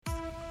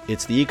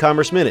It's the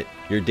E-Commerce Minute,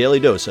 your daily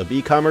dose of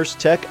e-commerce,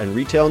 tech, and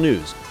retail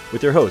news,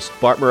 with your hosts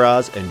Bart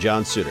Mraz and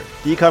John Suter.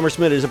 The E-Commerce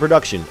Minute is a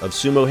production of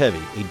Sumo Heavy,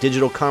 a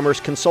digital commerce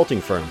consulting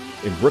firm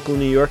in Brooklyn,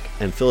 New York,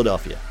 and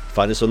Philadelphia.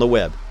 Find us on the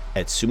web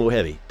at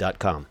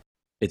sumoheavy.com.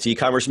 It's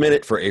E-Commerce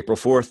Minute for April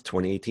 4th,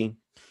 2018.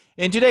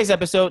 In today's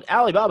episode,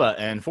 Alibaba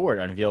and Ford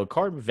unveiled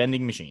car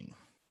vending machine.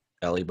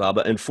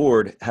 Alibaba and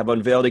Ford have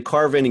unveiled a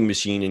car vending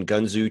machine in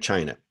Guangzhou,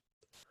 China.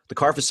 The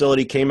car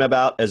facility came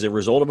about as a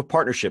result of a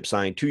partnership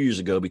signed 2 years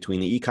ago between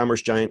the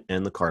e-commerce giant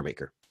and the car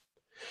maker.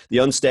 The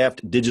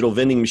unstaffed digital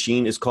vending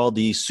machine is called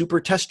the Super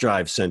Test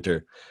Drive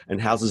Center and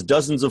houses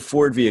dozens of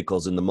Ford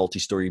vehicles in the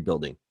multi-story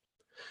building.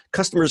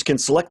 Customers can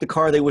select the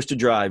car they wish to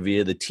drive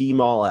via the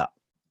T-Mall app.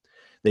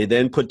 They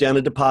then put down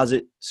a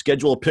deposit,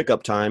 schedule a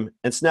pickup time,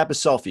 and snap a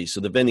selfie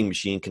so the vending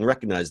machine can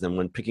recognize them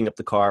when picking up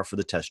the car for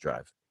the test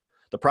drive.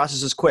 The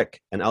process is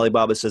quick, and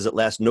Alibaba says it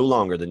lasts no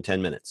longer than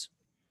 10 minutes.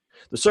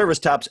 The service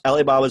taps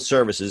Alibaba's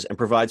services and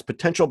provides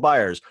potential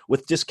buyers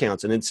with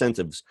discounts and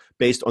incentives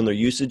based on their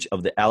usage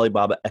of the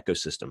Alibaba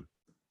ecosystem.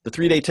 The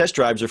 3-day test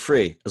drives are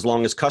free as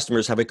long as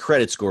customers have a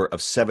credit score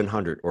of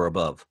 700 or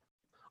above.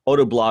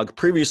 Autoblog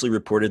previously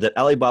reported that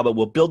Alibaba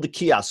will build the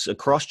kiosks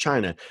across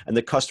China and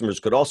that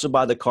customers could also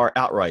buy the car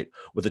outright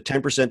with a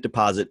 10%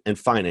 deposit and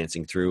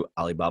financing through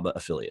Alibaba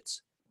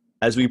affiliates.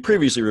 As we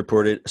previously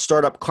reported,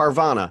 startup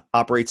Carvana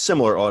operates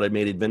similar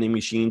automated vending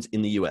machines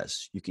in the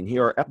U.S. You can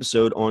hear our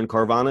episode on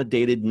Carvana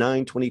dated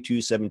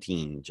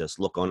 9/22/17. Just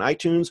look on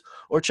iTunes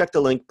or check the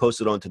link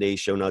posted on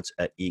today's show notes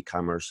at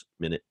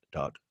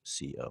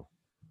ecommerceminute.co.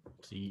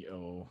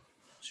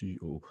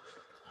 Co.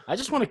 I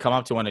just want to come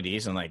up to one of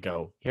these and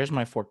go, here's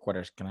my 4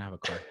 quarters. Can I have a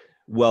car?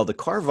 Well, the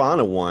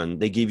Carvana one,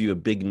 they give you a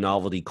big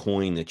novelty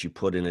coin that you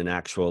put in an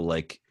actual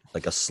like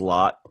a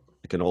slot,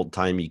 like an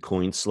old-timey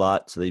coin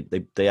slot. So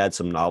they add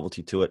some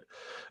novelty to it.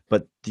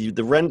 But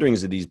the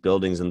renderings of these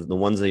buildings and the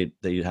ones they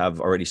have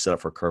already set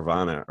up for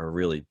Carvana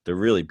they're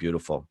really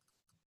beautiful.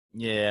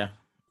 Yeah.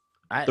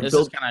 This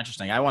is kind of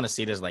interesting. I want to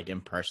see this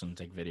in person,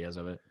 take videos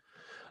of it.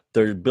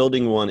 They're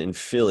building one in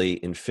Philly,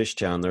 in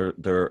Fishtown.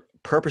 They're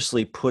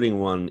purposely putting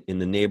one in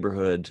the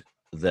neighborhood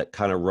that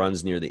kind of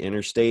runs near the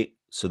interstate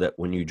so that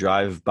when you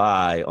drive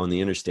by on the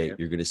interstate,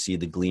 you're going to see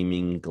the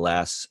gleaming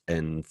glass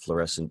and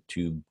fluorescent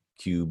cube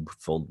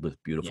filled with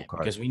beautiful cars.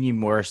 Because we need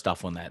more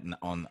stuff on that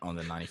on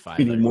the 95.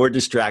 We need more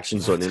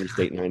distractions on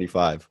Interstate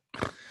 95.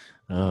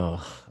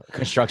 Oh,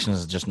 construction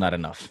is just not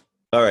enough.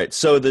 All right,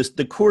 so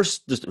the car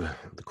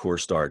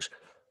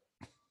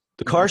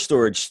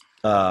storage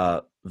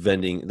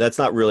vending, that's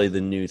not really the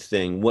new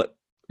thing. What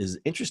is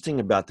interesting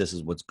about this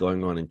is what's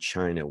going on in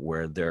China,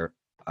 where they're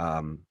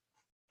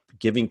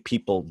giving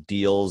people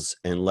deals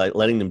and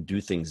letting them do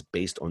things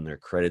based on their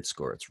credit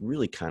score. It's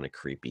really kind of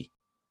creepy.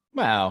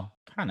 Well,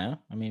 kind of.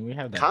 I mean, we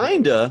have that.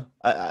 Kind of.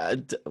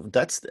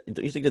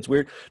 Do you think that's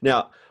weird?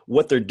 Now,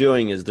 what they're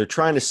doing is they're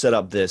trying to set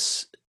up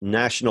this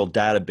national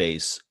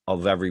database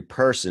of every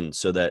person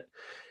so that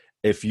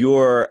if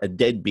you're a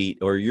deadbeat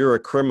or you're a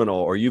criminal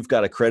or you've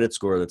got a credit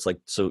score that's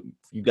so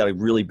you've got a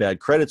really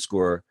bad credit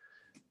score,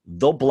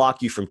 they'll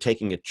block you from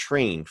taking a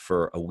train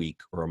for a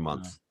week or a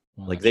month.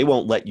 Well, they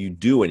won't let you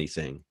do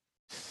anything.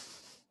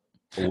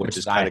 Which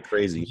is kind of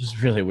crazy. Which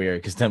is really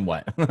weird, because then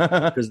what?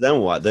 Because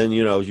then what? Then,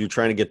 you're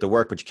trying to get to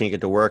work, but you can't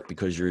get to work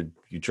because you're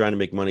trying to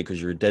make money because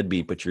you're a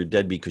deadbeat, but you're a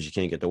deadbeat because you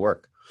can't get to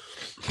work.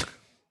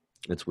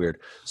 It's weird.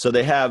 So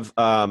they have,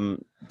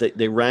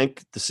 they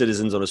rank the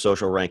citizens on a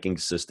social ranking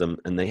system,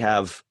 and they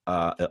have,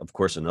 of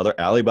course, another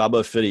Alibaba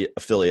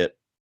affiliate,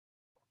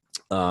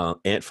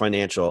 Ant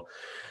Financial.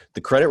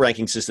 The credit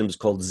ranking system is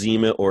called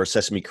Zima or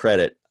Sesame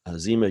Credit.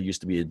 Zima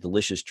used to be a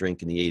delicious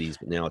drink in the 80s,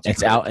 but now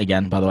it's out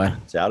again, by the way.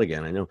 It's out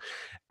again, I know.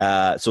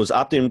 So it's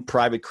opt-in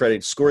private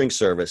credit scoring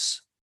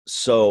service.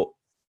 So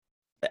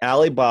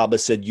Alibaba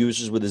said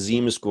users with a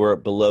Zima score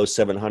below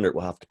 700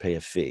 will have to pay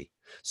a fee.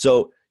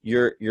 So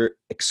you're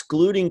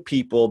excluding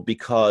people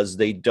because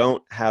they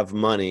don't have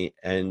money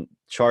and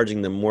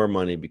charging them more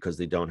money because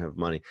they don't have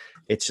money.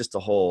 It's just I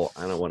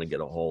don't want to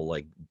get a whole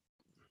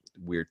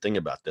weird thing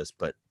about this,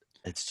 but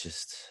it's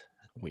just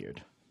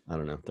weird. I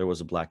don't know. There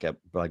was a Black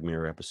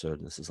Mirror episode,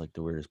 and this is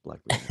the weirdest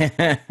Black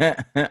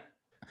Mirror.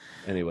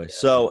 Anyway,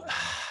 so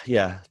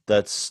yeah,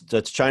 that's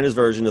China's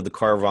version of the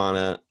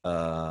Carvana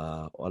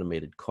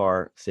automated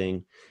car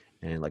thing.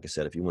 And like I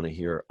said, if you want to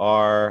hear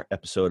our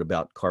episode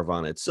about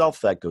Carvana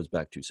itself, that goes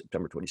back to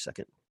September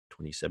 22nd,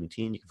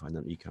 2017. You can find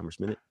that at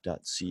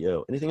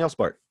ecommerceminute.co. Anything else,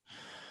 Bart?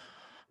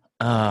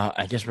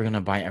 I guess we're going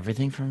to buy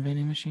everything from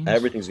vending machines?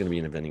 Everything's going to be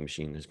in a vending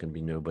machine. There's going to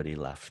be nobody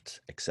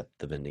left except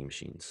the vending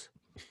machines.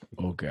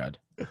 Oh, God.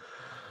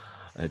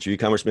 That's your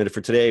e-commerce minute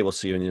for today. We'll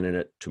see you on the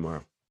internet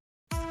tomorrow.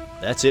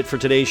 That's it for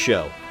today's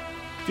show.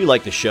 If you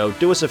like the show,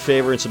 do us a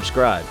favor and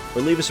subscribe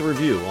or leave us a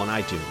review on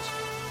iTunes.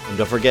 And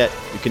don't forget,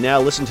 you can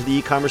now listen to the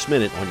e-commerce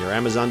minute on your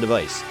Amazon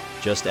device.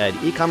 Just add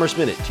e-commerce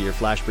minute to your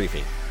flash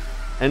briefing.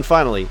 And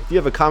finally, if you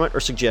have a comment or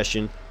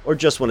suggestion or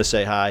just want to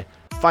say hi,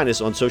 find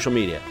us on social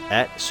media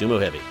at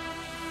Sumo Heavy.